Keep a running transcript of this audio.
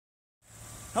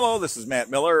Hello, this is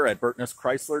Matt Miller at Burtness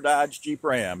Chrysler Dodge Jeep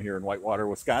Ram here in Whitewater,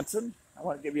 Wisconsin. I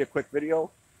want to give you a quick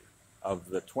video of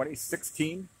the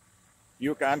 2016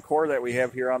 Buick Encore that we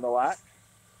have here on the lot.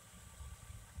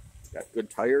 It's got good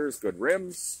tires, good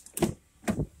rims,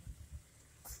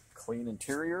 clean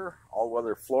interior,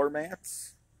 all-weather floor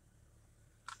mats.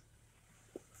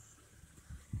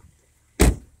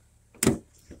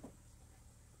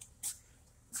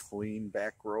 Clean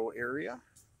back row area.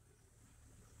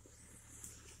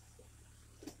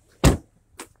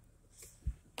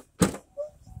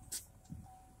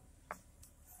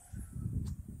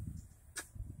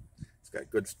 Got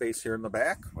good space here in the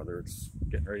back, whether it's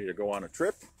getting ready to go on a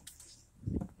trip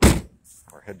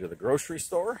or head to the grocery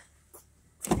store.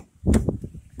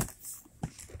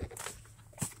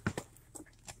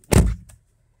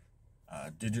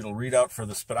 Digital readout for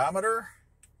the speedometer.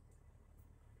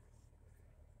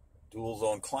 Dual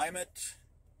zone climate.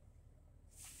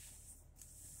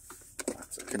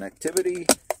 Lots of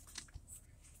connectivity.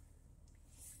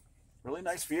 Really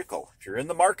nice vehicle. If you're in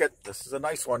the market, this is a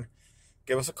nice one.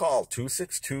 Give us a call,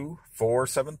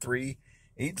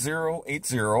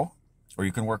 262-473-8080, or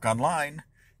you can work online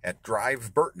at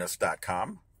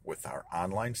driveburtness.com with our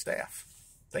online staff.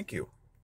 Thank you.